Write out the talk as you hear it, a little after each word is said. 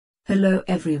Hello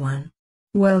everyone.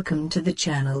 Welcome to the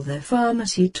channel The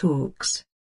Pharmacy Talks.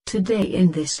 Today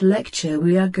in this lecture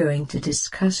we are going to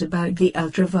discuss about the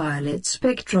ultraviolet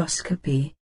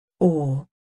spectroscopy, or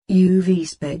UV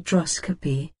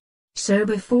spectroscopy. So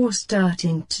before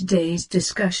starting today's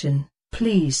discussion,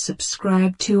 please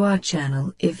subscribe to our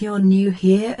channel if you're new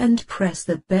here and press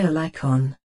the bell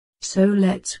icon. So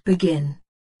let's begin.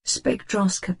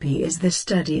 Spectroscopy is the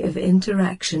study of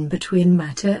interaction between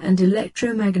matter and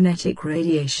electromagnetic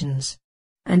radiations.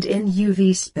 And in UV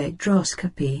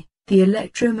spectroscopy, the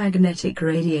electromagnetic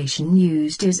radiation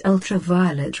used is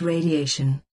ultraviolet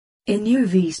radiation. In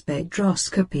UV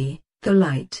spectroscopy, the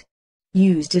light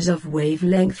used is of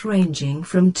wavelength ranging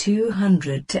from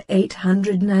 200 to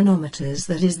 800 nanometers,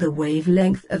 that is the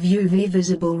wavelength of UV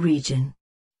visible region.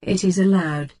 It is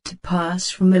allowed to pass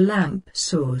from a lamp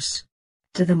source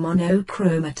to the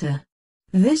monochromator.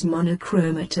 This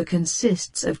monochromator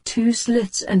consists of two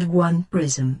slits and one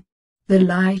prism. The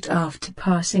light after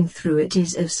passing through it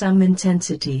is of some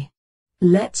intensity.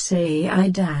 Let's say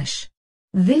I'.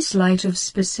 This light of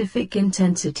specific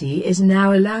intensity is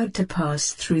now allowed to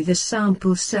pass through the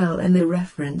sample cell and the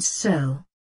reference cell.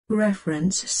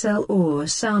 Reference cell or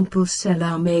sample cell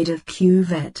are made of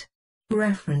cuvette.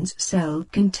 Reference cell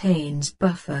contains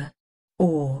buffer,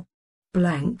 or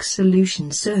blank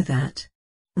solution, so that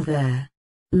the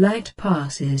light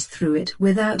passes through it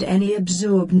without any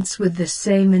absorbance with the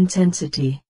same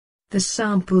intensity. The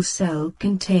sample cell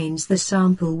contains the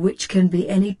sample, which can be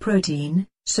any protein,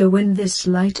 so when this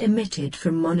light emitted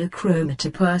from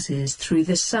monochromator passes through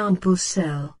the sample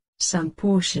cell, some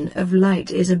portion of light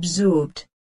is absorbed.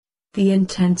 The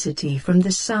intensity from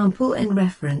the sample and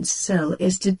reference cell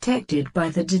is detected by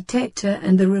the detector,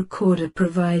 and the recorder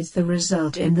provides the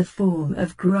result in the form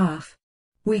of graph.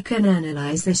 We can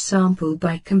analyze the sample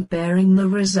by comparing the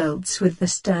results with the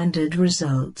standard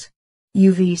result.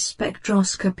 UV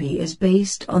spectroscopy is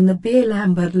based on the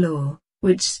Beer-Lambert law,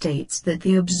 which states that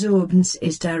the absorbance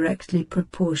is directly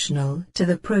proportional to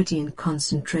the protein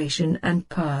concentration and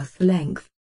path length.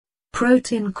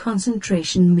 Protein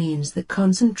concentration means the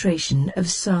concentration of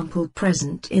sample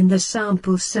present in the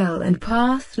sample cell, and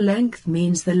path length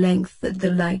means the length that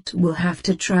the light will have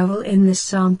to travel in the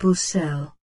sample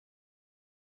cell.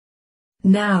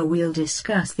 Now we'll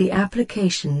discuss the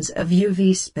applications of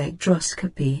UV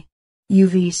spectroscopy.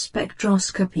 UV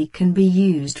spectroscopy can be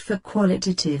used for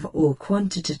qualitative or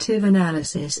quantitative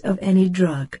analysis of any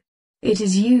drug. It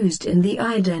is used in the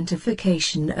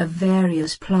identification of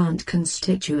various plant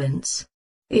constituents.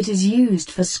 It is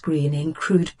used for screening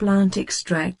crude plant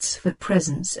extracts for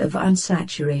presence of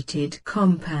unsaturated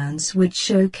compounds which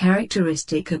show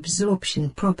characteristic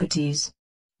absorption properties.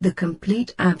 The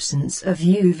complete absence of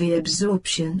UV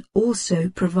absorption also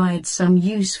provides some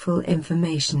useful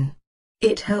information.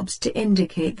 It helps to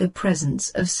indicate the presence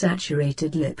of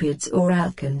saturated lipids or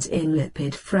alkanes in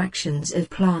lipid fractions of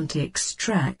plant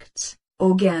extracts,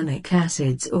 organic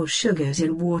acids or sugars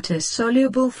in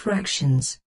water-soluble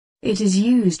fractions. It is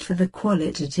used for the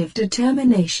qualitative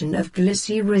determination of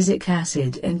glyceric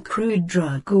acid and crude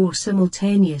drug or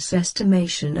simultaneous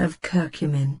estimation of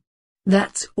curcumin.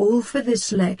 That's all for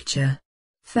this lecture.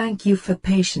 Thank you for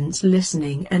patience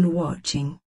listening and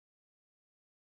watching.